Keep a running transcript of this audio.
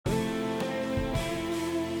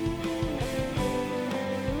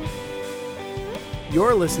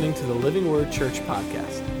You're listening to the Living Word Church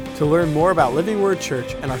podcast. To learn more about Living Word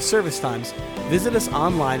Church and our service times, visit us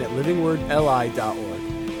online at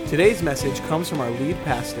livingwordli.org. Today's message comes from our lead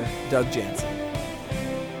pastor, Doug Jansen.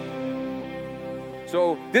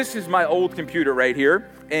 So this is my old computer right here,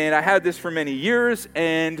 and I had this for many years,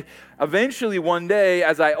 and eventually one day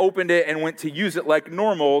as I opened it and went to use it like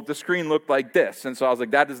normal, the screen looked like this. And so I was like,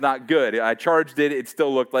 that is not good. I charged it, it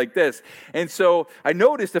still looked like this. And so I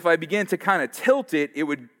noticed if I began to kind of tilt it, it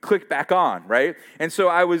would click back on, right? And so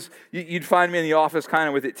you'd find me in the office kind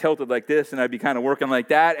of with it tilted like this, and I'd be kind of working like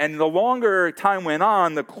that. And the longer time went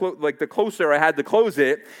on, the closer I had to close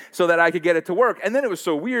it so that I could get it to work. And then it was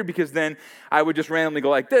so weird because then I would just randomly go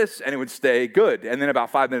like this and it would stay good. And then about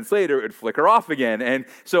 5 minutes later, it would flicker off again. And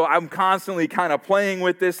so I'm constantly kind of playing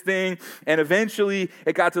with this thing. And eventually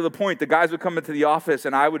it got to the point the guys would come into the office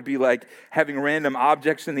and I would be like having random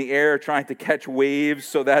objects in the air trying to catch waves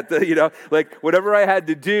so that, whatever I had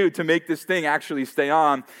to do to make this thing actually stay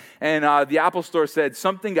on. And the Apple Store said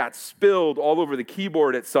something got spilled all over the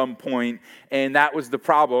keyboard at some point, and that was the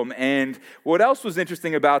problem. And what else was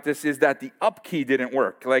interesting about this is that the up key didn't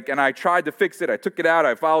work. And I tried to fix it. I took it out.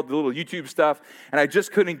 I followed the little YouTube stuff, and I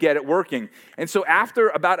just couldn't get it working. And so after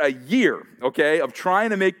about a year, of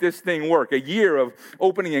trying to make this thing work, a year of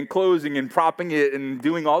opening and closing and propping it and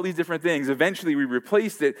doing all these different things, eventually we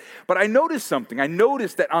replaced it. But I noticed something. I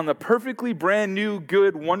noticed that on the perfectly brand new,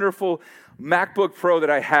 good, wonderful MacBook Pro that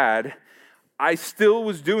I had, I still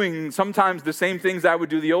was doing sometimes the same things I would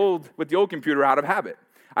do with the old computer out of habit.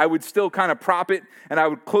 I would still kind of prop it, and I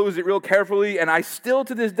would close it real carefully, and I still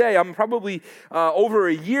to this day, I'm probably over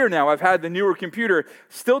a year now, I've had the newer computer,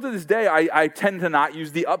 still to this day, I tend to not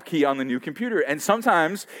use the up key on the new computer. And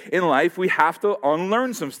sometimes in life, we have to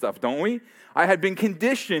unlearn some stuff, don't we? I had been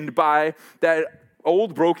conditioned by that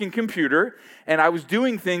old broken computer, and I was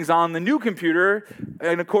doing things on the new computer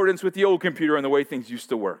in accordance with the old computer and the way things used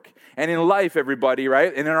to work. And in life, everybody,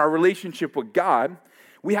 right, and in our relationship with God,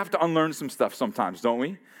 we have to unlearn some stuff sometimes, don't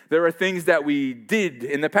we? There are things that we did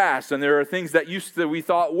in the past, and there are things that we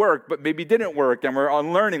thought worked, but maybe didn't work, and we're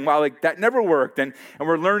unlearning, that never worked, and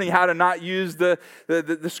we're learning how to not use the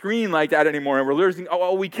screen like that anymore, and we're learning,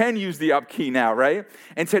 we can use the up key now, right?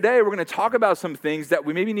 And today, we're going to talk about some things that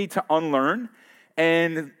we maybe need to unlearn,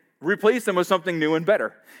 and replace them with something new and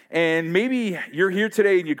better. And maybe you're here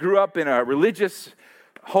today and you grew up in a religious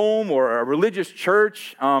home or a religious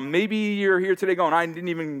church. Maybe you're here today going, I didn't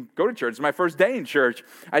even go to church. It's my first day in church.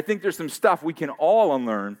 I think there's some stuff we can all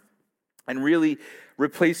unlearn and really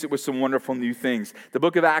replace it with some wonderful new things. The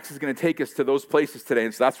book of Acts is going to take us to those places today,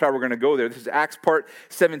 and so that's why we're going to go there. This is Acts part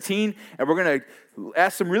 17, and we're going to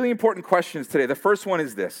ask some really important questions today. The first one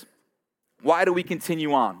is this: why do we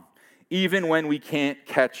continue on even when we can't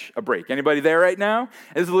catch a break? Anybody there right now?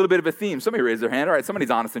 This is a little bit of a theme. Somebody raise their hand. All right,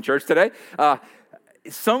 somebody's honest in church today.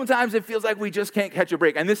 Sometimes it feels like we just can't catch a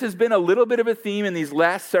break. And this has been a little bit of a theme in these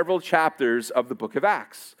last several chapters of the book of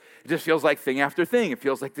Acts. It just feels like thing after thing. It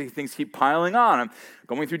feels like things keep piling on. I'm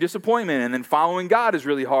going through disappointment, and then following God is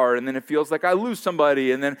really hard, and then it feels like I lose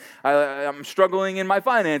somebody, and then I'm struggling in my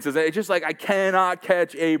finances. It's just like I cannot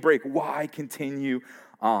catch a break. Why continue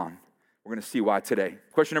on? We're going to see why today.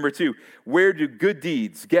 Question number 2, where do good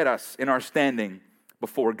deeds get us in our standing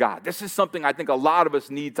before God? This is something I think a lot of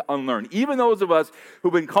us need to unlearn. Even those of us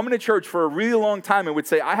who've been coming to church for a really long time and would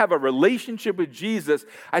say, I have a relationship with Jesus,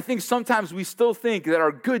 I think sometimes we still think that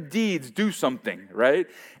our good deeds do something, right?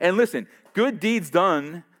 And listen, good deeds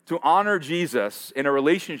done to honor Jesus in a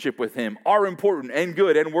relationship with him are important and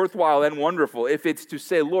good and worthwhile and wonderful if it's to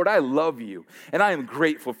say, Lord, I love you and I am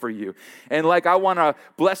grateful for you. And I want to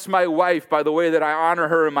bless my wife by the way that I honor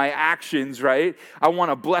her in my actions, right? I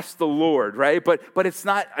want to bless the Lord, right? But it's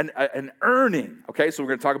not an earning, okay? So we're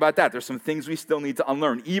going to talk about that. There's some things we still need to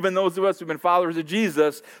unlearn. Even those of us who've been followers of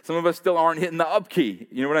Jesus, some of us still aren't hitting the up key.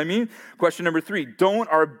 You know what I mean? Question number 3, don't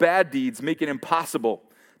our bad deeds make it impossible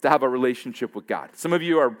to have a relationship with God? Some of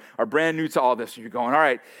you are brand new to all this. You're going, all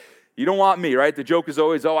right, you don't want me, right? The joke is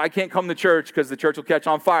always, I can't come to church because the church will catch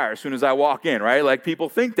on fire as soon as I walk in, right? People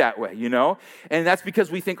think that way, And that's because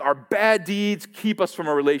we think our bad deeds keep us from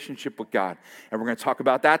a relationship with God. And we're going to talk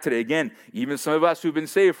about that today. Again, even some of us who've been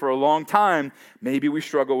saved for a long time, maybe we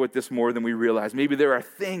struggle with this more than we realize. Maybe there are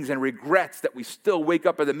things and regrets that we still wake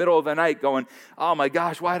up in the middle of the night going, oh my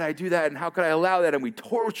gosh, why did I do that? And how could I allow that? And we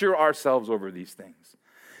torture ourselves over these things.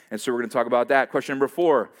 And so we're going to talk about that. Question number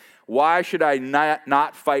 4, why should I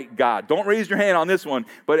not fight God? Don't raise your hand on this one,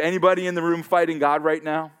 but anybody in the room fighting God right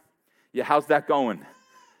now? Yeah, how's that going?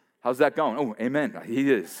 How's that going? Oh, amen.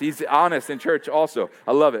 He is. He's honest in church also.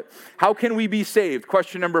 I love it. How can we be saved?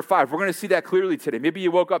 Question number 5. We're going to see that clearly today. Maybe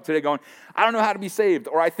you woke up today going, I don't know how to be saved,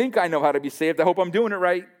 or I think I know how to be saved. I hope I'm doing it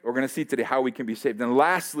right. We're going to see today how we can be saved. And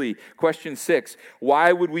lastly, question 6,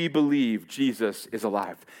 why would we believe Jesus is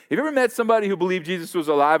alive? Have you ever met somebody who believed Jesus was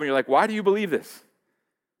alive and you're like, why do you believe this?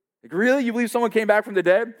 Like, really? You believe someone came back from the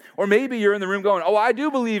dead? Or maybe you're in the room going, oh, I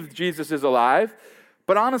do believe Jesus is alive,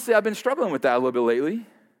 but honestly, I've been struggling with that a little bit lately.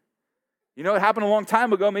 You know, it happened a long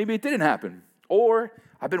time ago. Maybe it didn't happen. Or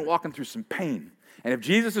I've been walking through some pain. And if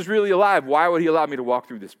Jesus is really alive, why would he allow me to walk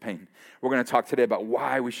through this pain? We're going to talk today about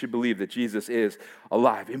why we should believe that Jesus is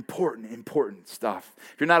alive. Important stuff.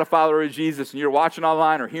 If you're not a follower of Jesus and you're watching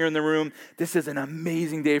online or here in the room, this is an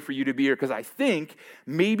amazing day for you to be here, because I think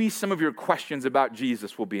maybe some of your questions about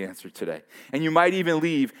Jesus will be answered today. And you might even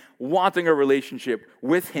leave wanting a relationship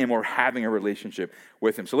with him or having a relationship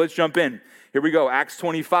with him. So let's jump in. Here we go. Acts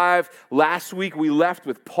 25. Last week we left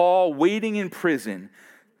with Paul waiting in prison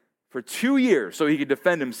for 2 years so he could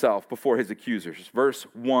defend himself before his accusers. Verse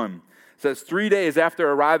 1 says, 3 days after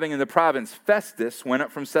arriving in the province, Festus went up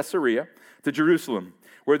from Caesarea to Jerusalem,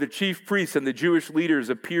 where the chief priests and the Jewish leaders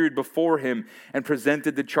appeared before him and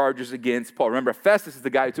presented the charges against Paul. Remember, Festus is the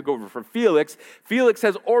guy who took over for Felix. Felix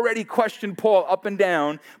has already questioned Paul up and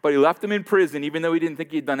down, but he left him in prison, even though he didn't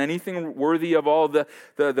think he'd done anything worthy of all the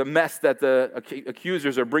mess that the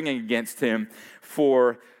accusers are bringing against him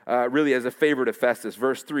for really as a favor to Festus.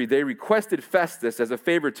 Verse 3, they requested Festus as a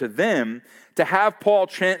favor to them to have Paul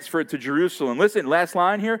transferred to Jerusalem. Listen, last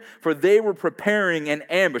line here, for they were preparing an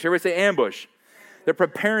ambush. Everybody say ambush. They're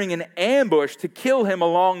preparing an ambush to kill him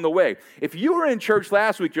along the way. If you were in church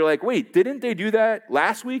last week, you're like, wait, didn't they do that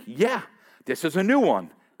last week? Yeah, this is a new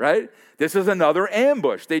one, right? This is another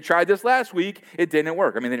ambush. They tried this last week. It didn't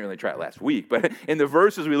work. I mean, they didn't really try it last week, but in the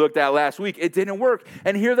verses we looked at last week, it didn't work.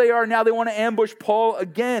 And here they are now. They want to ambush Paul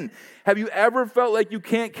again. Have you ever felt like you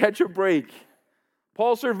can't catch a break?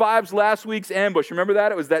 Paul survives last week's ambush. Remember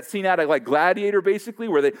that? It was that scene out of like Gladiator, basically,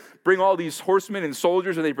 where they bring all these horsemen and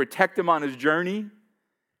soldiers and they protect him on his journey.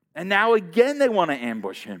 And now again they want to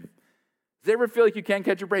ambush him. Does you ever feel like you can't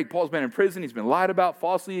catch a break? Paul's been in prison. He's been lied about,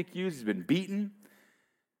 falsely accused. He's been beaten.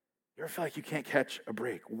 You ever feel like you can't catch a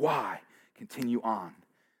break? Why continue on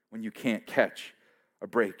when you can't catch a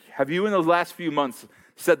break? Have you in those last few months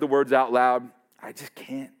said the words out loud, I just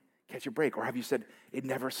can't catch a break? Or have you said, it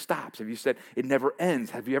never stops? Have you said, it never ends?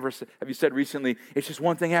 Have you said recently, it's just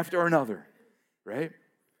one thing after another, right?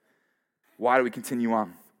 Why do we continue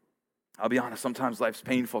on? I'll be honest, sometimes life's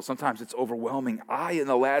painful. Sometimes it's overwhelming. In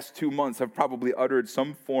the last 2 months, have probably uttered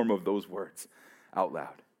some form of those words out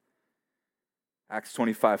loud. Acts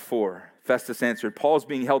 25:4, Festus answered, Paul's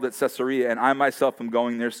being held at Caesarea, and I myself am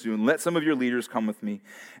going there soon. Let some of your leaders come with me.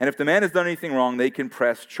 And if the man has done anything wrong, they can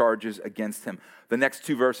press charges against him. The next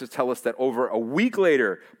 2 verses tell us that over a week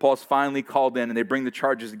later, Paul's finally called in, and they bring the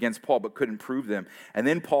charges against Paul, but couldn't prove them. And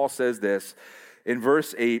then Paul says this, in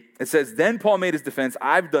verse 8, it says, then Paul made his defense,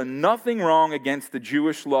 I've done nothing wrong against the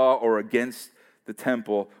Jewish law or against the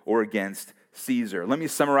temple or against Caesar. Let me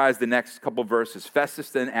summarize the next couple verses. Festus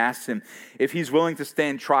then asks him if he's willing to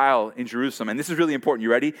stand trial in Jerusalem. And this is really important.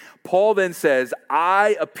 You ready? Paul then says,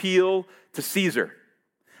 I appeal to Caesar.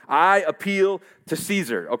 I appeal to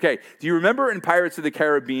Caesar. Okay, do you remember in Pirates of the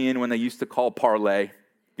Caribbean when they used to call parlay?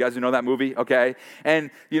 You guys who know that movie? Okay. And,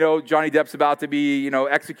 Johnny Depp's about to be,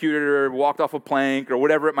 executed or walked off a plank or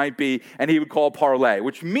whatever it might be, and he would call parlay,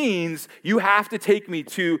 which means you have to take me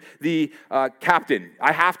to the captain.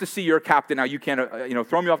 I have to see your captain. Now, you can't,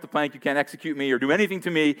 throw me off the plank. You can't execute me or do anything to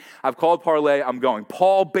me. I've called parlay. I'm going.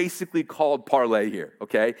 Paul basically called parlay here,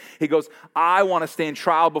 okay? He goes, I want to stand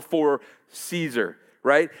trial before Caesar,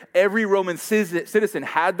 right? Every Roman citizen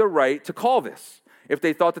had the right to call this. If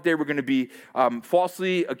they thought that they were going to be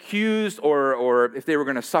falsely accused or if they were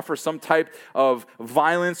going to suffer some type of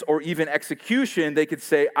violence or even execution, they could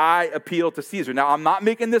say, I appeal to Caesar. Now, I'm not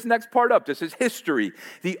making this next part up. This is history.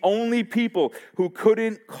 The only people who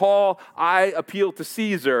couldn't call I appeal to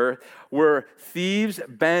Caesar were thieves,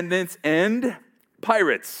 bandits, and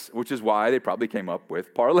pirates, which is why they probably came up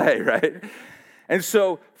with parlay, right? And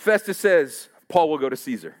so Festus says, Paul will go to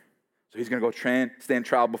Caesar. So he's going to go stand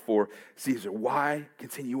trial before Caesar. Why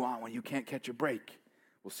continue on when you can't catch a break?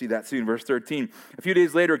 We'll see that soon. Verse 13. A few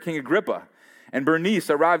days later, King Agrippa and Bernice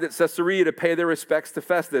arrived at Caesarea to pay their respects to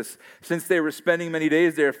Festus. Since they were spending many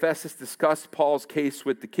days there, Festus discussed Paul's case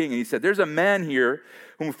with the king. And he said, there's a man here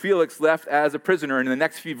whom Felix left as a prisoner. And in the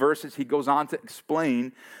next few verses, he goes on to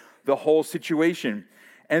explain the whole situation.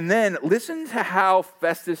 And then listen to how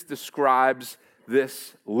Festus describes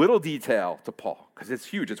this little detail to Paul, because it's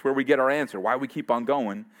huge. It's where we get our answer, why we keep on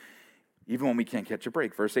going. even when we can't catch a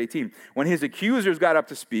break. Verse 18, when his accusers got up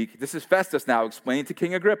to speak, this is Festus now explaining to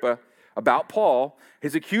King Agrippa about Paul.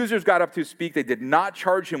 His accusers got up to speak. They did not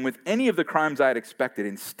charge him with any of the crimes I had expected.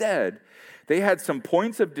 Instead, they had some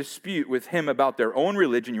points of dispute with him about their own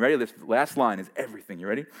religion. You ready? This last line is everything. You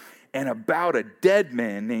ready? And about a dead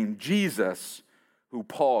man named Jesus, who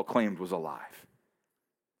Paul claimed was alive.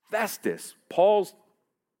 Festus, Paul's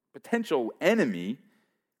potential enemy,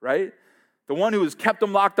 right? The one who has kept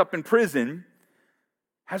him locked up in prison,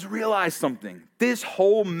 has realized something. This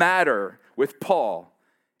whole matter with Paul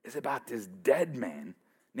is about this dead man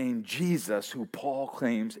named Jesus, who Paul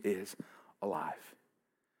claims is alive.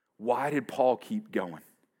 Why did Paul keep going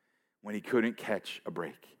when he couldn't catch a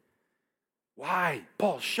break? Why?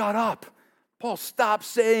 Paul, shut up. Paul, stop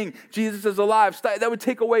saying Jesus is alive. Stop. That would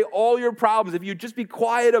take away all your problems. If you'd just be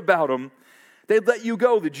quiet about them, they'd let you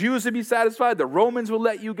go. The Jews would be satisfied. The Romans would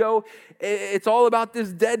let you go. It's all about this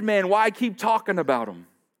dead man. Why keep talking about him?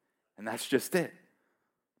 And that's just it.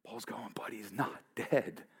 Paul's going, but he's not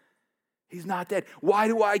dead. He's not dead. Why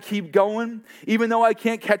do I keep going? Even though I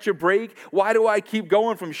can't catch a break, why do I keep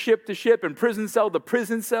going from ship to ship and prison cell to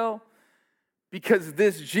prison cell? Because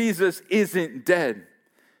this Jesus isn't dead.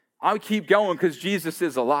 I keep going because Jesus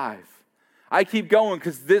is alive. I keep going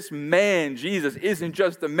because this man, Jesus, isn't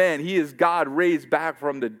just a man. He is God raised back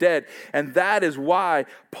from the dead. And that is why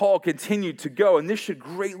Paul continued to go. And this should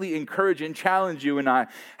greatly encourage and challenge you and I.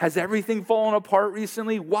 Has everything fallen apart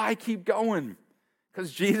recently? Why keep going?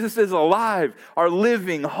 Because Jesus is alive, our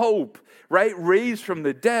living hope, right? Raised from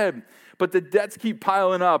the dead. But the debts keep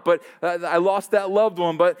piling up. But I lost that loved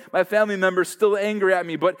one. But my family member's still angry at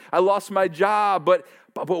me. But I lost my job. But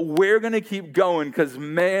we're going to keep going because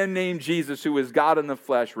man named Jesus, who is God in the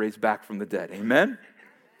flesh, raised back from the dead. Amen?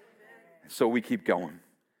 So we keep going.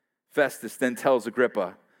 Festus then tells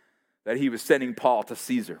Agrippa that he was sending Paul to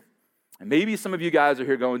Caesar. And maybe some of you guys are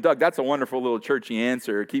here going, Doug, that's a wonderful little churchy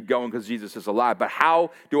answer. Keep going because Jesus is alive. But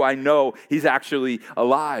how do I know he's actually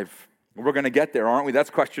alive? We're going to get there, aren't we? That's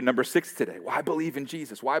question number 6 today. Why believe in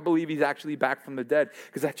Jesus? Why believe he's actually back from the dead?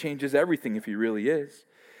 Because that changes everything if he really is.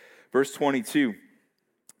 Verse 22,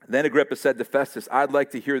 then Agrippa said to Festus, I'd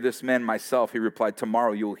like to hear this man myself. He replied,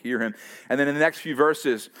 tomorrow you'll hear him. And then in the next few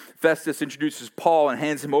verses, Festus introduces Paul and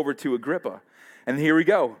hands him over to Agrippa. And here we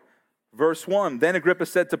go. Verse 1, then Agrippa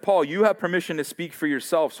said to Paul, you have permission to speak for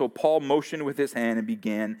yourself. So Paul motioned with his hand and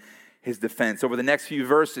began his defense. Over the next few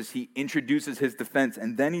verses, he introduces his defense.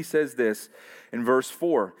 And then he says this in verse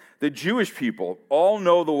 4, the Jewish people all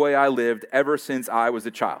know the way I lived ever since I was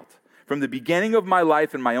a child, from the beginning of my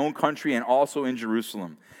life in my own country and also in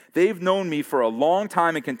Jerusalem. They've known me for a long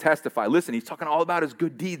time and can testify. Listen, he's talking all about his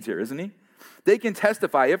good deeds here, isn't he? They can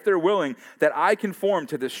testify, if they're willing, that I conform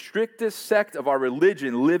to the strictest sect of our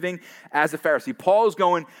religion, living as a Pharisee. Paul is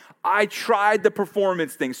going, I tried the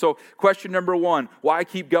performance thing. So question number 1, why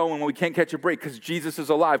keep going when we can't catch a break? Because Jesus is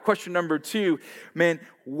alive. Question number 2, man,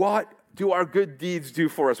 what do our good deeds do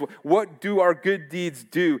for us? What do our good deeds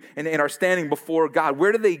do in our standing before God?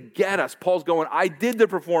 Where do they get us? Paul's going, I did the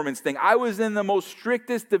performance thing. I was in the most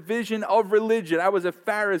strictest division of religion. I was a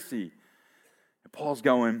Pharisee. And Paul's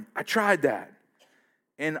going, I tried that.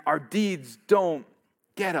 And our deeds don't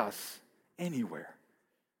get us anywhere.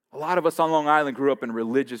 A lot of us on Long Island grew up in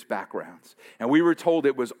religious backgrounds. And we were told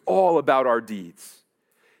it was all about our deeds.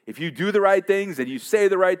 If you do the right things and you say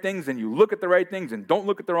the right things and you look at the right things and don't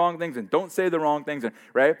look at the wrong things and don't say the wrong things,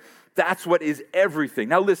 right? That's what is everything.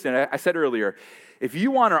 Now listen, I said earlier, if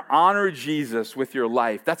you want to honor Jesus with your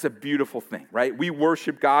life, that's a beautiful thing, right? We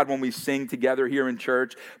worship God when we sing together here in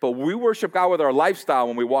church, but we worship God with our lifestyle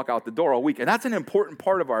when we walk out the door all week. And that's an important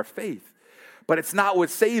part of our faith. But it's not what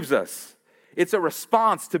saves us. It's a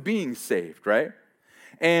response to being saved, right?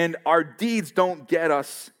 And our deeds don't get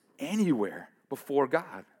us anywhere before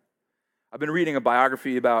God. I've been reading a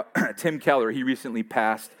biography about Tim Keller. He recently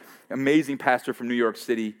passed. Amazing pastor from New York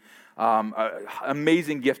City.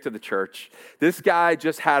 Amazing gift to the church. This guy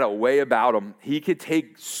just had a way about him. He could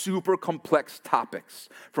take super complex topics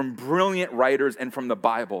from brilliant writers and from the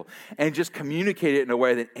Bible and just communicate it in a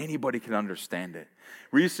way that anybody can understand it.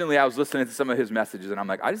 Recently, I was listening to some of his messages, and I'm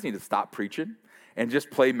like, I just need to stop preaching and just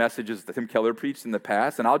play messages that Tim Keller preached in the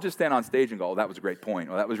past, and I'll just stand on stage and go, oh, that was a great point.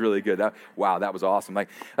 Oh, that was really good. Wow, that was awesome. Like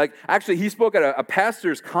actually, he spoke at a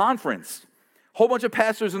pastor's conference. Whole bunch of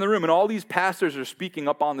pastors in the room, and all these pastors are speaking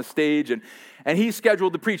up on the stage, and he's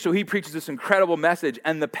scheduled to preach, so he preaches this incredible message,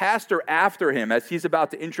 and the pastor after him, as he's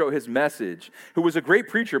about to intro his message, who was a great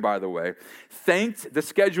preacher, by the way, thanked the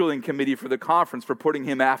scheduling committee for the conference for putting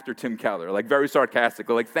him after Tim Keller, like very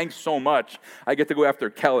sarcastically, like, thanks so much, I get to go after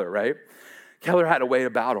Keller, right? Keller had a way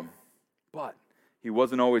about him, but he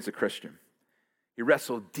wasn't always a Christian. He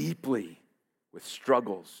wrestled deeply with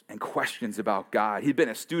struggles and questions about God. He'd been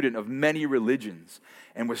a student of many religions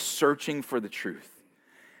and was searching for the truth.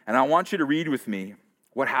 And I want you to read with me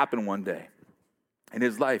what happened one day in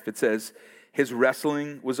his life. It says, his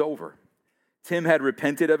wrestling was over. Tim had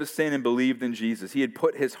repented of his sin and believed in Jesus. He had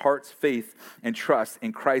put his heart's faith and trust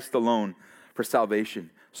in Christ alone for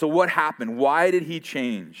salvation. So what happened? Why did he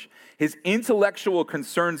change? His intellectual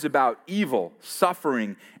concerns about evil,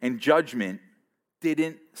 suffering, and judgment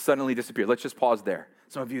didn't suddenly disappear. Let's just pause there.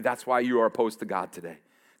 Some of you, that's why you are opposed to God today,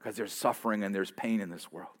 because there's suffering and there's pain in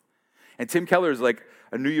this world. And Tim Keller is like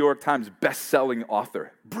a New York Times best-selling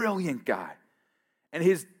author, brilliant guy. And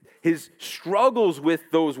his struggles with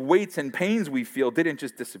those weights and pains we feel didn't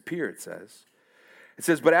just disappear, it says. It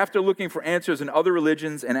says, but after looking for answers in other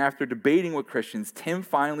religions and after debating with Christians, Tim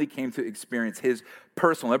finally came to experience his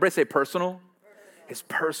personal, everybody say personal? His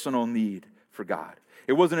personal need for God.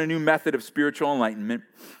 It wasn't a new method of spiritual enlightenment.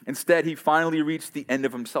 Instead, he finally reached the end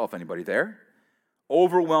of himself. Anybody there?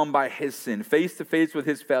 Overwhelmed by his sin, face to face with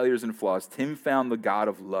his failures and flaws, Tim found the God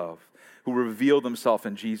of love who revealed himself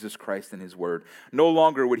in Jesus Christ and his word. No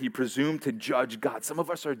longer would he presume to judge God. Some of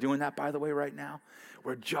us are doing that, by the way, right now.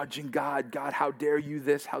 We're judging God. God, how dare you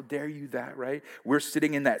this? How dare you that, right? We're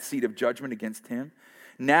sitting in that seat of judgment against him.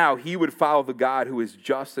 Now he would follow the God who is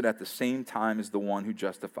just and at the same time is the one who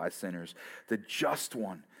justifies sinners. The just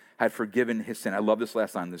one had forgiven his sin. I love this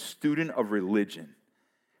last line. The student of religion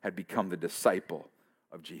had become the disciple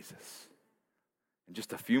of Jesus. And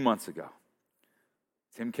just a few months ago,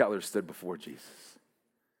 Tim Keller stood before Jesus.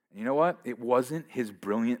 And you know what? It wasn't his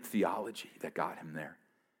brilliant theology that got him there.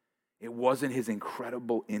 It wasn't his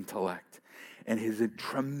incredible intellect and his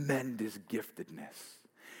tremendous giftedness.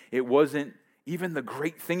 It wasn't even the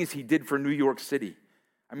great things he did for New York City.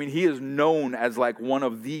 I mean, he is known as like one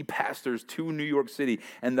of the pastors to New York City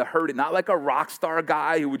and the hurting, not like a rock star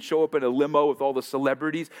guy who would show up in a limo with all the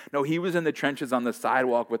celebrities. No, he was in the trenches on the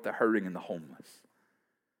sidewalk with the hurting and the homeless.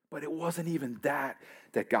 But it wasn't even that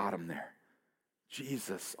got him there.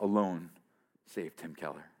 Jesus alone saved Tim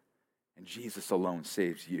Keller. And Jesus alone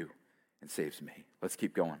saves you and saves me. Let's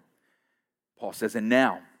keep going. Paul says, and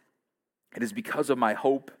now it is because of my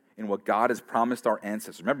hope in what God has promised our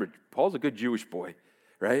ancestors. Remember, Paul's a good Jewish boy,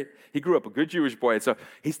 right? He grew up a good Jewish boy. And so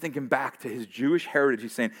he's thinking back to his Jewish heritage.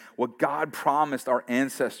 He's saying, what God promised our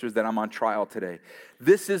ancestors that I'm on trial today.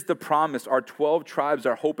 This is the promise our 12 tribes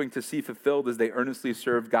are hoping to see fulfilled as they earnestly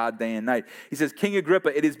serve God day and night. He says, King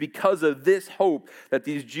Agrippa, it is because of this hope that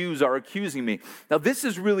these Jews are accusing me. Now, this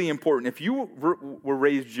is really important. If you were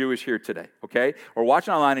raised Jewish here today, okay, or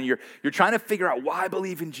watching online and you're trying to figure out why I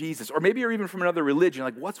believe in Jesus, or maybe you're even from another religion,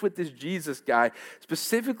 like what's with this Jesus guy,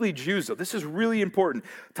 specifically Jews, though. This is really important.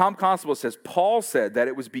 Tom Constable says, Paul said that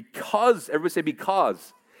it was because, everybody say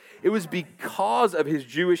because. It was because of his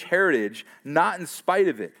Jewish heritage, not in spite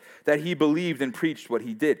of it, that he believed and preached what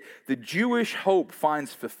he did. The Jewish hope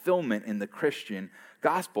finds fulfillment in the Christian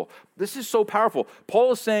gospel. This is so powerful.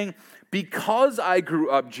 Paul is saying, because I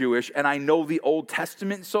grew up Jewish and I know the Old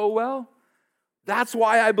Testament so well, that's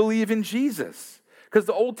why I believe in Jesus. Because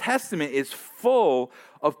the Old Testament is full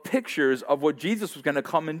of pictures of what Jesus was going to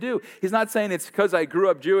come and do. He's not saying it's because I grew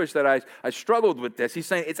up Jewish that I struggled with this. He's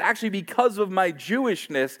saying it's actually because of my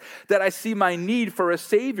Jewishness that I see my need for a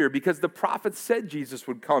Savior, because the prophets said Jesus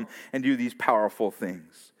would come and do these powerful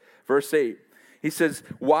things. Verse 8, he says,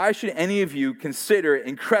 why should any of you consider it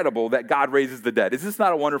incredible that God raises the dead? Is this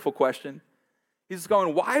not a wonderful question? He's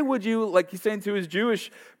going, why would you, like he's saying to his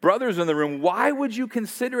Jewish brothers in the room, why would you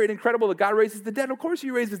consider it incredible that God raises the dead? Of course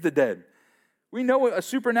he raises the dead. We know a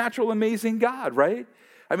supernatural, amazing God, right?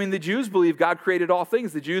 I mean, the Jews believe God created all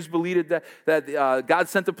things. The Jews believed that God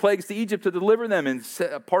sent the plagues to Egypt to deliver them and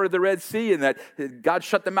parted the Red Sea, and that God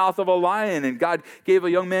shut the mouth of a lion, and God gave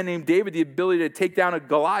a young man named David the ability to take down a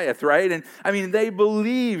Goliath, right? And I mean, they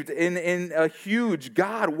believed in a huge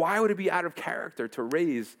God. Why would it be out of character to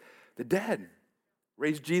raise the dead?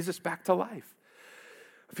 Raise Jesus back to life.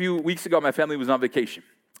 A few weeks ago, my family was on vacation.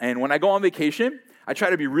 And when I go on vacation, I try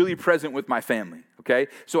to be really present with my family, okay?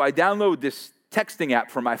 So I download this texting app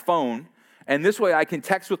for my phone, and this way I can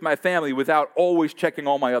text with my family without always checking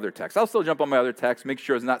all my other texts. I'll still jump on my other texts, make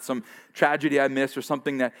sure it's not some tragedy I missed or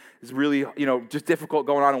something that is really, just difficult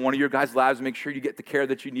going on in one of your guys' lives, and make sure you get the care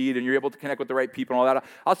that you need and you're able to connect with the right people and all that.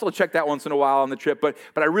 I'll still check that once in a while on the trip, but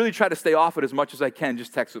I really try to stay off it as much as I can,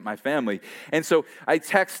 just text with my family. And so I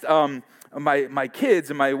text my kids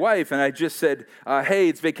and my wife, and I just said, hey,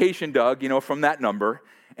 it's vacation, Doug, from that number.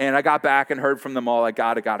 And I got back and heard from them all. I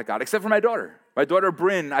got it, except for my daughter. My daughter,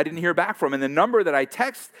 Bryn, I didn't hear back from. And the number that I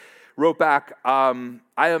wrote back, I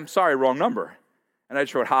am sorry, wrong number. And I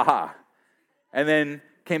just wrote, ha. And then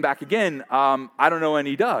came back again, I don't know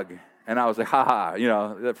any Doug. And I was like, ha,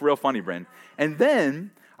 that's real funny, Bryn. And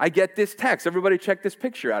then I get this text. Everybody check this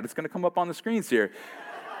picture out. It's going to come up on the screens here.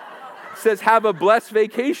 It says, have a blessed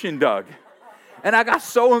vacation, Doug. And I got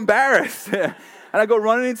so embarrassed. And I go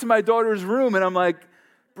running into my daughter's room, and I'm like,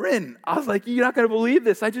 Bryn, I was like, you're not going to believe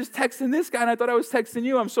this. I just texted this guy, and I thought I was texting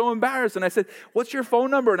you. I'm so embarrassed. And I said, what's your phone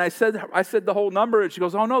number? And I said the whole number. And she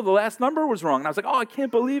goes, oh, no, the last number was wrong. And I was like, oh, I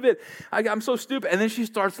can't believe it. I'm so stupid. And then she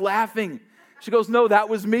starts laughing. She goes, no, that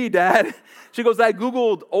was me, Dad. She goes, I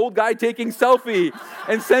Googled old guy taking selfie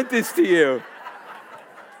and sent this to you.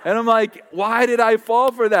 And I'm like, why did I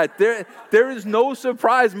fall for that? There is no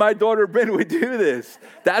surprise my daughter Bryn would do this.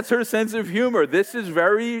 That's her sense of humor. This is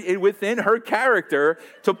very within her character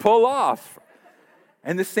to pull off.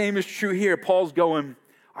 And the same is true here. Paul's going,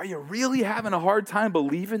 are you really having a hard time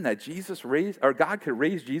believing that God could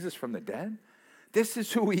raise Jesus from the dead? This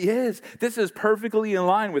is who he is. This is perfectly in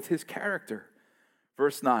line with his character.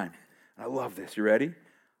 Verse 9. I love this. You ready?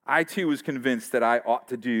 I too was convinced that I ought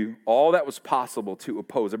to do all that was possible to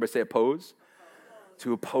oppose. Everybody say oppose?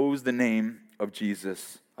 To oppose the name of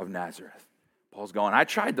Jesus of Nazareth. Paul's going, I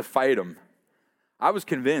tried to fight him. I was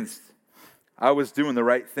convinced I was doing the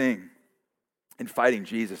right thing in fighting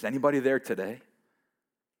Jesus. Anybody there today?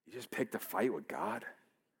 You just picked a fight with God?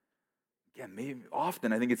 Again, maybe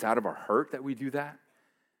often I think it's out of our hurt that we do that.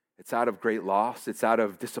 It's out of great loss. It's out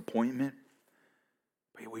of disappointment.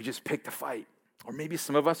 But we just picked a fight. Or maybe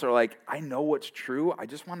some of us are like, I know what's true. I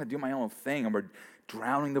just want to do my own thing. And we're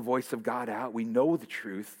drowning the voice of God out. We know the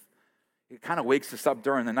truth. It kind of wakes us up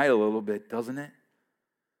during the night a little bit, doesn't it?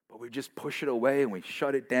 But we just push it away and we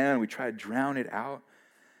shut it down. We try to drown it out.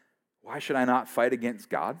 Why should I not fight against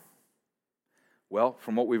God? Well,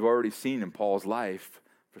 from what we've already seen in Paul's life,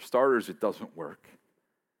 for starters, it doesn't work.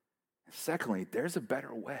 And secondly, there's a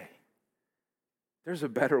better way. There's a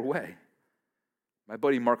better way. My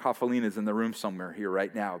buddy Mark Hoffeline is in the room somewhere here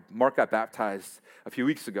right now. Mark got baptized a few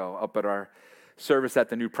weeks ago up at our service at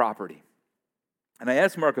the new property. And I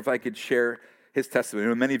asked Mark if I could share his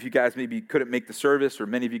testimony. Many of you guys maybe couldn't make the service, or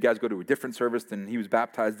many of you guys go to a different service than he was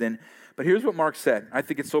baptized in. But here's what Mark said. I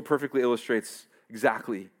think it so perfectly illustrates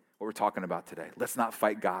exactly what we're talking about today. Let's not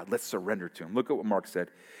fight God. Let's surrender to him. Look at what Mark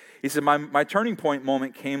said. He said, my turning point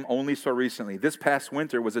moment came only so recently. This past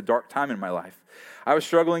winter was a dark time in my life. I was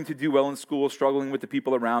struggling to do well in school, struggling with the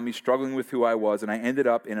people around me, struggling with who I was, and I ended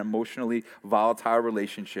up in an emotionally volatile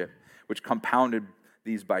relationship, which compounded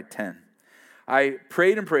these by 10. I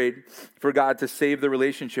prayed and prayed for God to save the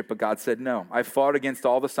relationship, but God said no. I fought against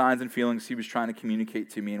all the signs and feelings he was trying to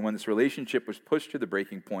communicate to me, and when this relationship was pushed to the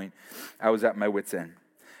breaking point, I was at my wit's end.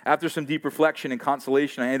 After some deep reflection and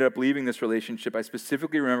consolation, I ended up leaving this relationship. I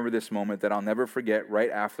specifically remember this moment that I'll never forget right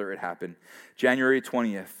after it happened. January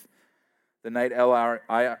 20th, the night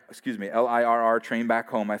LIRR train back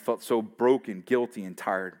home, I felt so broken, guilty, and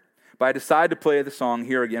tired. But I decided to play the song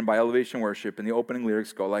Here Again by Elevation Worship, and the opening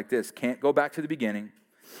lyrics go like this. Can't go back to the beginning,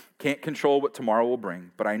 can't control what tomorrow will bring,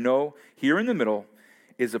 but I know here in the middle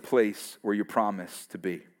is a place where you promise to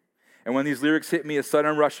be. And when these lyrics hit me, a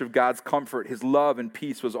sudden rush of God's comfort, his love and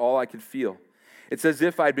peace was all I could feel. It's as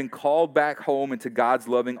if I'd been called back home into God's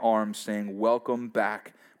loving arms, saying, welcome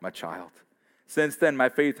back, my child. Since then, my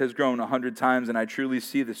faith has grown 100 times, and I truly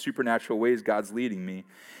see the supernatural ways God's leading me.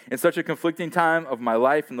 In such a conflicting time of my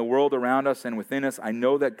life and the world around us and within us, I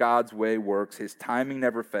know that God's way works. His timing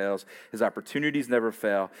never fails. His opportunities never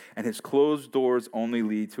fail. And his closed doors only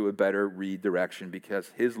lead to a better redirection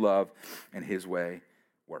because his love and his way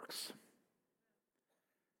works.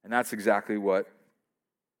 And that's exactly what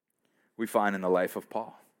we find in the life of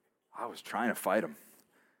Paul. I was trying to fight him.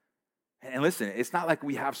 And listen, it's not like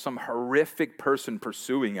we have some horrific person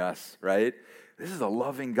pursuing us, right? This is a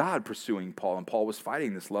loving God pursuing Paul, and Paul was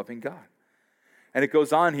fighting this loving God. And it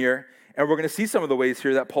goes on here, and we're going to see some of the ways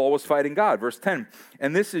here that Paul was fighting God. Verse 10,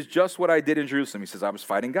 and this is just what I did in Jerusalem. He says, I was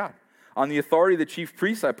fighting God. On the authority of the chief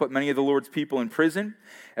priests, I put many of the Lord's people in prison,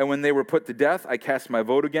 and when they were put to death, I cast my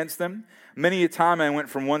vote against them. Many a time I went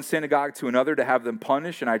from one synagogue to another to have them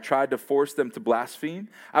punished, and I tried to force them to blaspheme.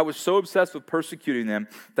 I was so obsessed with persecuting them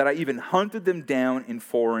that I even hunted them down in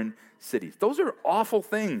foreign cities. Those are awful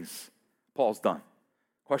things Paul's done.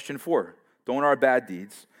 Question 4, don't our bad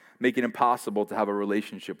deeds make it impossible to have a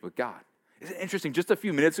relationship with God? Isn't it interesting? Just a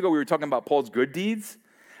few minutes ago, we were talking about Paul's good deeds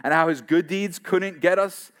and how his good deeds couldn't get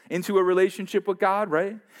us into a relationship with God,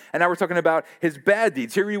 right? And now we're talking about his bad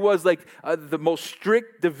deeds. Here he was like the most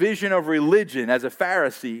strict division of religion as a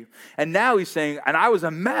Pharisee. And now he's saying, and I was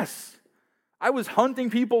a mess. I was hunting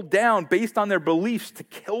people down based on their beliefs to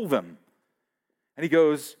kill them. And he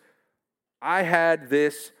goes, I had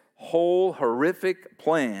this whole horrific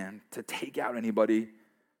plan to take out anybody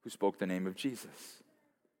who spoke the name of Jesus.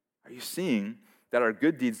 Are you seeing that our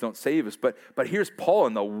good deeds don't save us? But here's Paul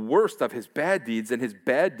in the worst of his bad deeds, and his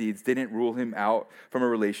bad deeds didn't rule him out from a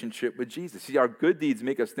relationship with Jesus. See, our good deeds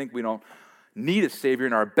make us think we don't need a Savior,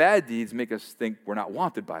 and our bad deeds make us think we're not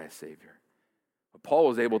wanted by a Savior. But Paul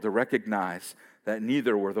was able to recognize that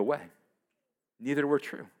neither were the way. Neither were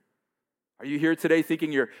true. Are you here today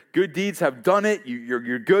thinking your good deeds have done it?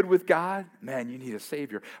 You're good with God? Man, you need a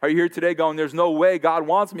Savior. Are you here today going, there's no way God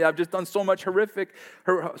wants me. I've just done so many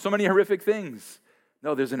horrific things.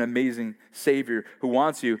 No, there's an amazing Savior who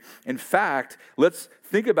wants you. In fact, let's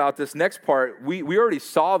think about this next part. We already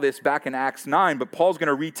saw this back in Acts 9, but Paul's going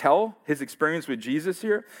to retell his experience with Jesus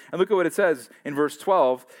here. And look at what it says in verse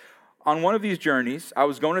 12. On one of these journeys, I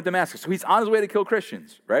was going to Damascus. So he's on his way to kill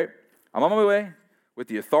Christians, right? I'm on my way with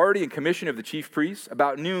the authority and commission of the chief priests.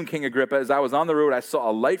 About noon, King Agrippa, as I was on the road, I saw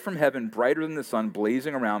a light from heaven brighter than the sun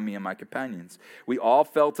blazing around me and my companions. We all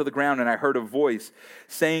fell to the ground, and I heard a voice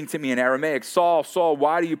saying to me in Aramaic, Saul, Saul,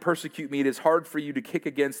 why do you persecute me? It is hard for you to kick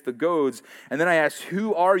against the goads. And then I asked,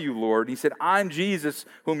 who are you, Lord? And he said, I'm Jesus,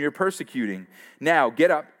 whom you're persecuting. Now get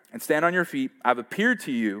up and stand on your feet. I've appeared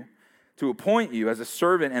to you to appoint you as a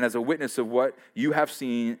servant and as a witness of what you have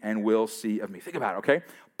seen and will see of me. Think about it, okay?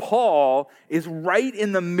 Paul is right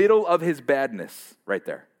in the middle of his badness right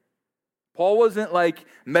there. Paul wasn't like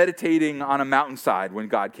meditating on a mountainside when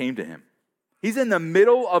God came to him. He's in the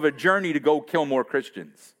middle of a journey to go kill more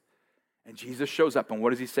Christians. And Jesus shows up, and what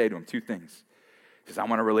does he say to him? Two things. He says, I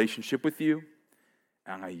want a relationship with you,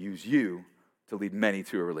 and I use you to lead many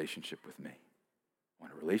to a relationship with me. I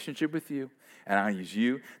want a relationship with you, and I use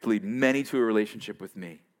you to lead many to a relationship with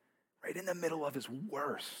me. Right in the middle of his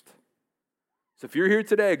worst. So if you're here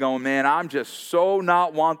today going, man, I'm just so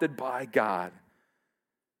not wanted by God.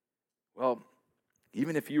 Well,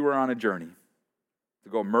 even if you were on a journey to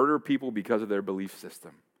go murder people because of their belief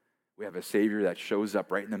system, we have a Savior that shows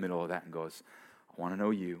up right in the middle of that and goes, I want to know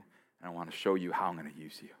you, and I want to show you how I'm going to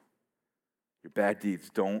use you. Your bad deeds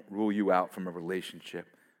don't rule you out from a relationship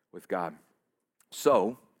with God.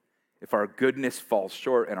 So, if our goodness falls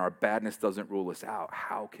short and our badness doesn't rule us out,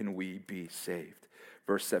 how can we be saved?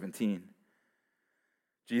 Verse 17.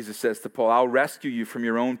 Jesus says to Paul, I'll rescue you from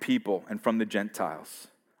your own people and from the Gentiles.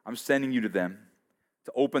 I'm sending you to them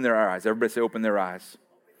to open their eyes. Everybody say, open their eyes.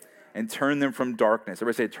 And turn them from darkness.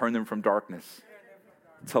 Everybody say, turn them from darkness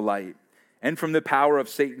to light. And from the power of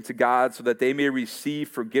Satan to God, so that they may receive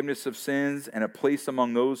forgiveness of sins and a place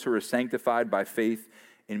among those who are sanctified by faith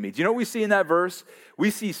in me. Do you know what we see in that verse? We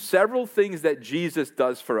see several things that Jesus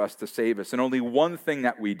does for us to save us, and only one thing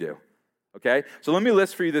that we do. Okay? So let me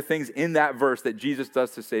list for you the things in that verse that Jesus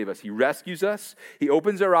does to save us. He rescues us. He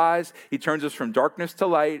opens our eyes. He turns us from darkness to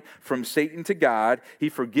light, from Satan to God. He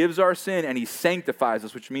forgives our sin, and he sanctifies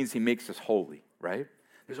us, which means he makes us holy, right?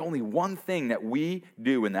 There's only one thing that we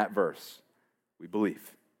do in that verse. We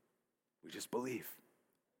believe. We just believe.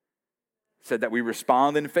 It said that we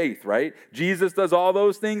respond in faith, right? Jesus does all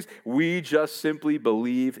those things. We just simply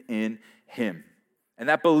believe in him. And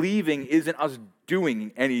that believing isn't us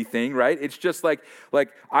doing anything, right? It's just like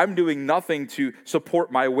I'm doing nothing to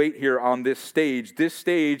support my weight here on this stage. This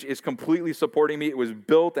stage is completely supporting me. It was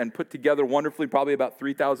built and put together wonderfully probably about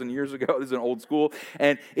 3,000 years ago. This is an old school.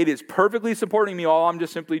 And it is perfectly supporting me. All I'm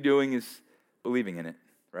just simply doing is believing in it,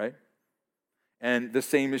 right? And the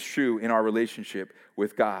same is true in our relationship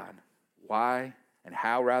with God. Why and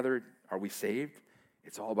how, rather, are we saved?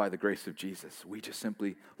 It's all by the grace of Jesus. We just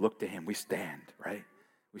simply look to him. We stand, right?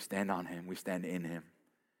 We stand on him. We stand in him.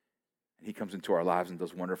 And he comes into our lives and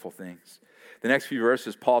does wonderful things. The next few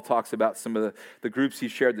verses, Paul talks about some of the groups he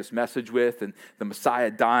shared this message with and the Messiah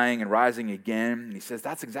dying and rising again. And he says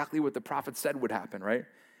that's exactly what the prophet said would happen, right?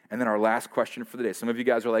 And then our last question for the day. Some of you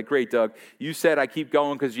guys are like, great, Doug. You said I keep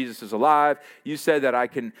going because Jesus is alive. You said that I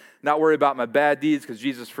can not worry about my bad deeds because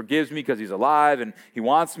Jesus forgives me because he's alive. And he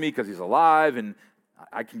wants me because he's alive. And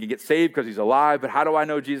I can get saved because he's alive. But how do I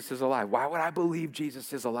know Jesus is alive? Why would I believe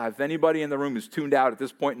Jesus is alive? If anybody in the room is tuned out at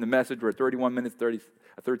this point in the message, we're 31 minutes,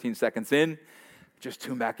 13 seconds in. Just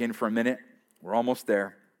tune back in for a minute. We're almost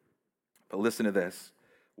there. But listen to this.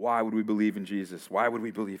 Why would we believe in Jesus? Why would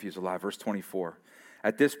we believe he's alive? Verse 24.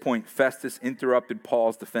 At this point, Festus interrupted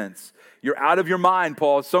Paul's defense. You're out of your mind,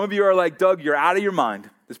 Paul. Some of you are like, Doug, you're out of your mind.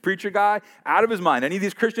 This preacher guy, out of his mind. Any of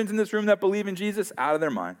these Christians in this room that believe in Jesus, out of their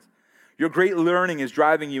minds. Your great learning is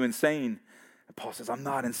driving you insane. And Paul says, I'm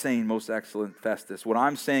not insane, most excellent Festus. What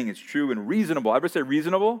I'm saying is true and reasonable. Ever say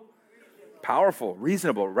reasonable? Powerful,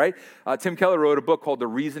 reasonable, right? Tim Keller wrote a book called The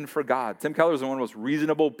Reason for God. Tim Keller is one of the most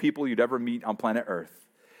reasonable people you'd ever meet on planet Earth.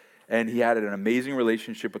 And he had an amazing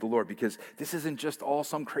relationship with the Lord, because this isn't just all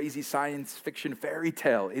some crazy science fiction fairy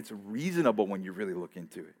tale. It's reasonable when you really look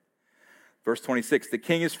into it. Verse 26, the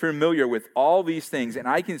king is familiar with all these things, and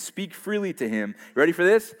I can speak freely to him. You ready for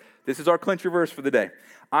this? This is our clincher verse for the day.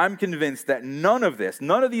 I'm convinced that none of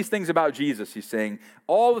these things about Jesus, he's saying,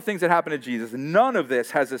 all the things that happened to Jesus, none of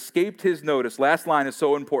this has escaped his notice. Last line is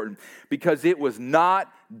so important, because it was not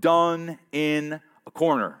done in a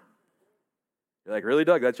corner. You're like, really,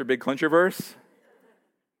 Doug? That's your big clincher verse?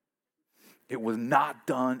 It was not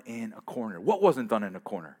done in a corner. What wasn't done in a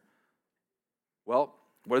corner? Well,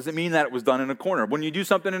 what does it mean that it was done in a corner? When you do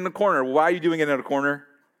something in a corner, why are you doing it in a corner?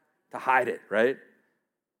 To hide it, right?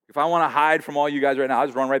 If I want to hide from all you guys right now, I'll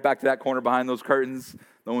just run right back to that corner behind those curtains.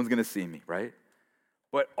 No one's going to see me, right?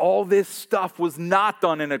 But all this stuff was not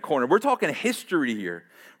done in a corner. We're talking history here.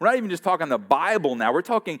 We're not even just talking the Bible now. We're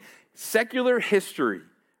talking secular history,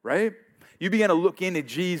 right? You begin to look into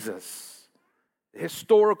Jesus, the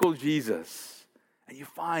historical Jesus, and you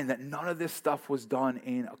find that none of this stuff was done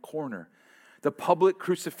in a corner. The public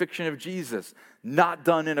crucifixion of Jesus, not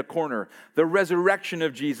done in a corner. The resurrection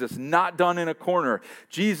of Jesus, not done in a corner.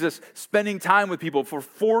 Jesus spending time with people for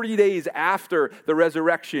 40 days after the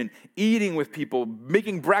resurrection, eating with people,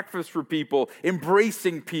 making breakfast for people,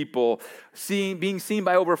 embracing people, being seen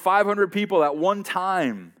by over 500 people at one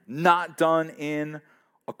time, not done in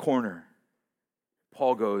a corner.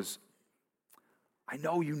 Paul goes, I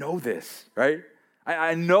know you know this, right?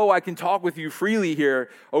 I know I can talk with you freely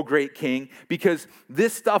here, O great king, because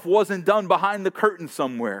this stuff wasn't done behind the curtain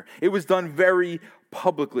somewhere. It was done very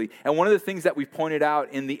publicly. And one of the things that we've pointed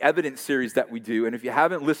out in the evidence series that we do, and if you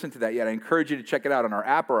haven't listened to that yet, I encourage you to check it out on our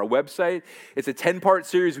app or our website. It's a 10-part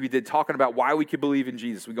series we did talking about why we could believe in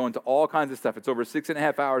Jesus. We go into all kinds of stuff. It's over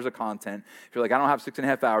 6.5 hours of content. If you're like, I don't have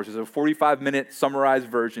 6.5 hours, there's a 45-minute summarized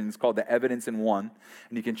version. It's called The Evidence in One,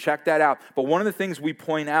 and you can check that out. But one of the things we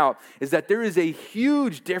point out is that there is a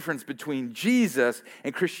huge difference between Jesus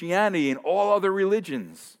and Christianity and all other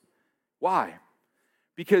religions. Why?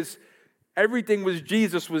 Because everything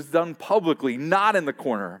Jesus was done publicly, not in the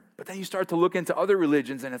corner. But then you start to look into other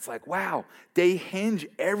religions and it's like, wow, they hinge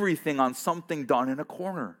everything on something done in a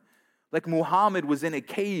corner. Like Muhammad was in a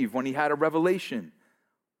cave when he had a revelation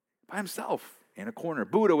by himself in a corner.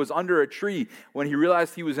 Buddha was under a tree when he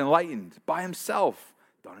realized he was enlightened by himself,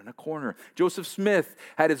 done in a corner. Joseph Smith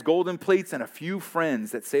had his golden plates and a few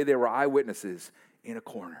friends that say they were eyewitnesses in a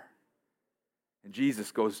corner. And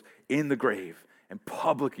Jesus goes in the grave and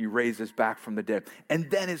publicly raises back from the dead.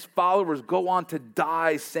 And then his followers go on to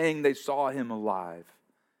die saying they saw him alive.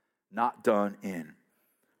 Not done in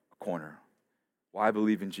a corner. Why I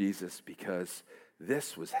believe in Jesus? Because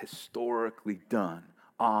this was historically done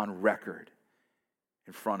on record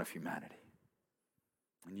in front of humanity.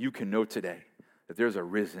 And you can know today that there's a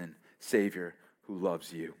risen Savior who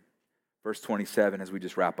loves you. Verse 27, as we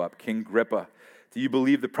just wrap up. King Agrippa, do you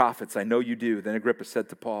believe the prophets? I know you do. Then Agrippa said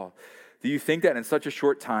to Paul, do you think that in such a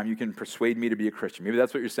short time you can persuade me to be a Christian? Maybe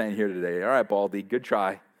that's what you're saying here today. All right, Baldy, good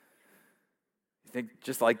try. You think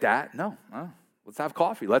just like that? No. Let's have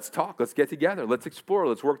coffee. Let's talk. Let's get together. Let's explore.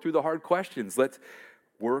 Let's work through the hard questions. Let's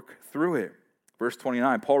work through it. Verse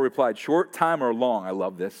 29, Paul replied, short time or long, I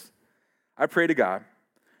love this. I pray to God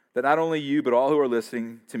that not only you, but all who are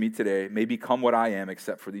listening to me today may become what I am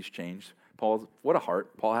except for these chains. Paul, what a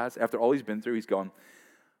heart Paul has. After all he's been through, he's going,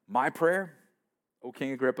 my prayer, O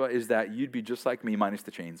King Agrippa, is that you'd be just like me minus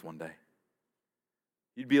the chains one day.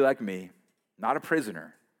 You'd be like me, not a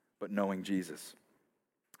prisoner, but knowing Jesus.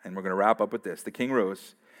 And we're going to wrap up with this. The king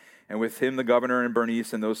rose, and with him the governor and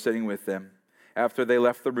Bernice and those sitting with them. After they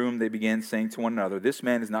left the room, they began saying to one another, this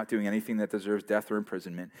man is not doing anything that deserves death or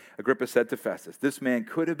imprisonment. Agrippa said to Festus, this man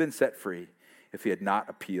could have been set free if he had not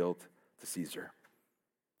appealed to Caesar.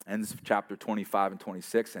 Ends chapter 25 and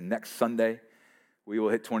 26, and next Sunday, we will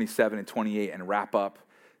hit 27 and 28 and wrap up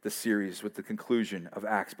the series with the conclusion of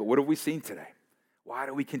Acts. But what have we seen today? Why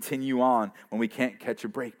do we continue on when we can't catch a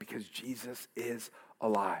break? Because Jesus is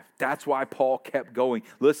alive. That's why Paul kept going.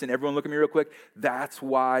 Listen, everyone look at me real quick. That's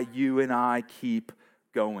why you and I keep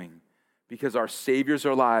going. Because our Savior's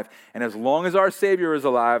are alive. And as long as our Savior is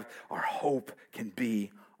alive, our hope can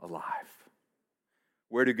be alive.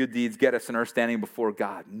 Where do good deeds get us in our standing before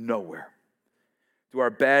God? Nowhere. Do our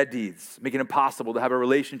bad deeds make it impossible to have a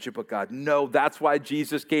relationship with God? No, that's why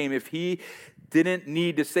Jesus came. If he didn't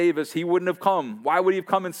need to save us, he wouldn't have come. Why would he have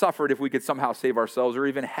come and suffered if we could somehow save ourselves or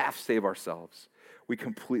even half save ourselves? We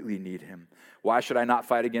completely need him. Why should I not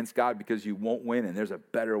fight against God? Because you won't win, and there's a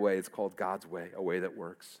better way. It's called God's way, a way that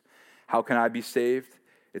works. How can I be saved?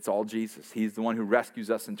 It's all Jesus. He's the one who rescues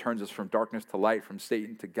us and turns us from darkness to light, from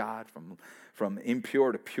Satan to God, from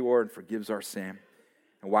impure to pure, and forgives our sin.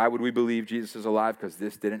 And why would we believe Jesus is alive? Because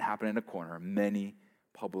this didn't happen in a corner. Many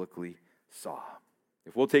publicly saw.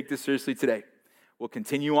 If we'll take this seriously today, we'll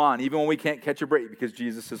continue on, even when we can't catch a break, because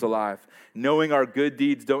Jesus is alive. Knowing our good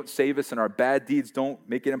deeds don't save us and our bad deeds don't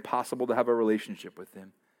make it impossible to have a relationship with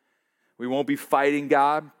him. We won't be fighting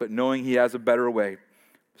God, but knowing he has a better way.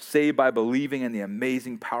 Saved by believing in the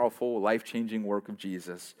amazing, powerful, life-changing work of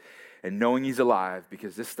Jesus and knowing he's alive,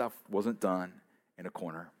 because this stuff wasn't done in a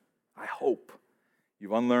corner. I hope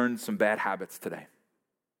you've unlearned some bad habits today.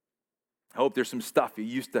 I hope there's some stuff you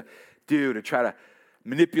used to do to try to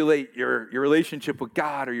manipulate your relationship with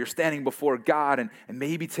God, or you're standing before God, and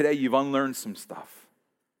maybe today you've unlearned some stuff.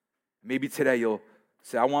 Maybe today you'll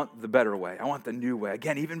say, I want the better way. I want the new way.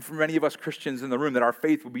 Again, even for many of us Christians in the room, that our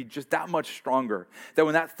faith will be just that much stronger. That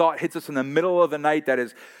when that thought hits us in the middle of the night that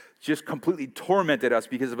has just completely tormented us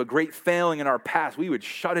because of a great failing in our past, we would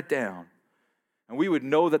shut it down. And we would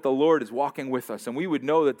know that the Lord is walking with us. And we would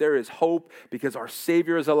know that there is hope because our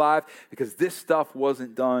Savior is alive, because this stuff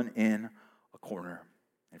wasn't done in a corner.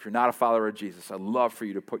 If you're not a follower of Jesus, I'd love for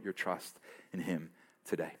you to put your trust in him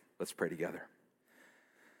today. Let's pray together.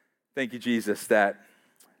 Thank you, Jesus, that,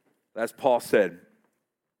 as Paul said,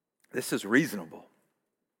 this is reasonable.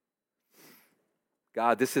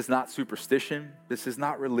 God, this is not superstition. This is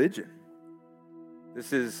not religion.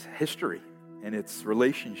 This is history, and it's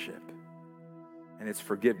relationship, and it's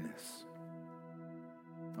forgiveness.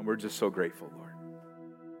 And we're just so grateful, Lord.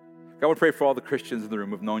 God, we pray for all the Christians in the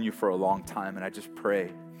room who've known you for a long time, and I just pray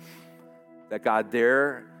that, God,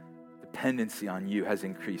 their dependency on you has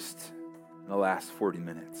increased in the last 40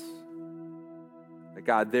 minutes. That,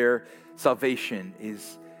 God, their salvation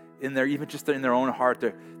is in there, even just in their own heart,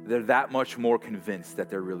 they're that much more convinced that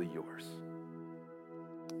they're really yours.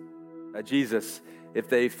 That, Jesus, if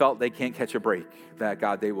they felt they can't catch a break, that,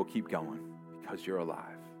 God, they will keep going because you're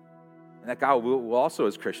alive. And that, God, we'll also,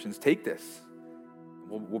 as Christians, take this.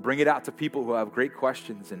 We'll bring it out to people who have great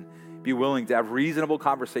questions and be willing to have reasonable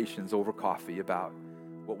conversations over coffee about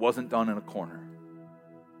what wasn't done in a corner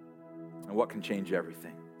and what can change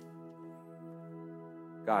everything.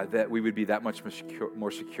 God, that we would be that much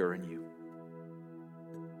more secure in you.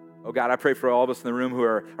 Oh, God, I pray for all of us in the room who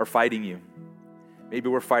are fighting you. Maybe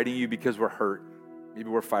we're fighting you because we're hurt. Maybe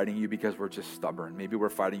we're fighting you because we're just stubborn. Maybe we're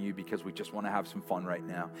fighting you because we just want to have some fun right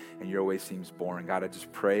now and your way seems boring. God, I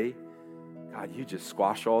just pray, God, you just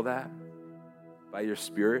squash all that by your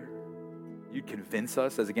Spirit. You convince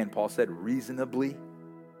us, as again Paul said, reasonably.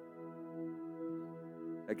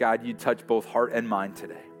 That, God, you touch both heart and mind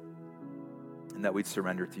today, and that we'd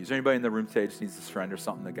surrender to you. Is there anybody in the room today who just needs to surrender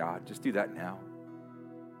something to God? Just do that now.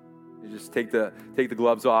 You just take the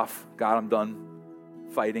gloves off. God, I'm done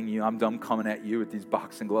fighting you. I'm done coming at you with these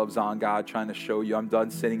boxing gloves on, God, trying to show you. I'm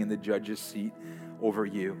done sitting in the judge's seat over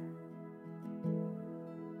you.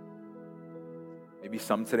 Maybe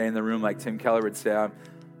some today in the room, like Tim Keller would say, I'm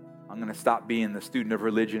going to stop being the student of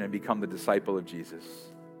religion and become the disciple of Jesus,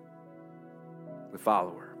 the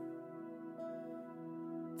follower.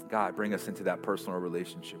 God, bring us into that personal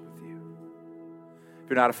relationship with you. If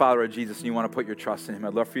you're not a follower of Jesus and you want to put your trust in him,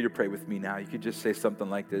 I'd love for you to pray with me now. You could just say something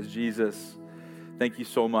like this: Jesus, thank you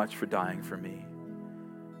so much for dying for me.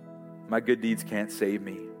 My good deeds can't save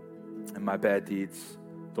me, and my bad deeds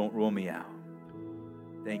don't rule me out.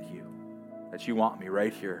 Thank you that you want me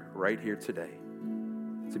right here today,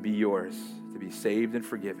 to be yours, to be saved and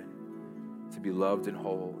forgiven, to be loved and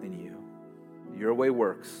whole in you. Your way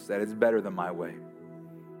works, that is better than my way.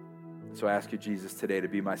 So I ask you, Jesus, today to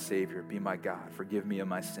be my Savior, be my God, forgive me of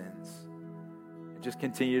my sins. And just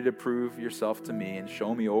continue to prove yourself to me and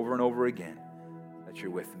show me over and over again that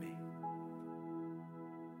you're with me.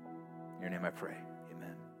 In your name I pray.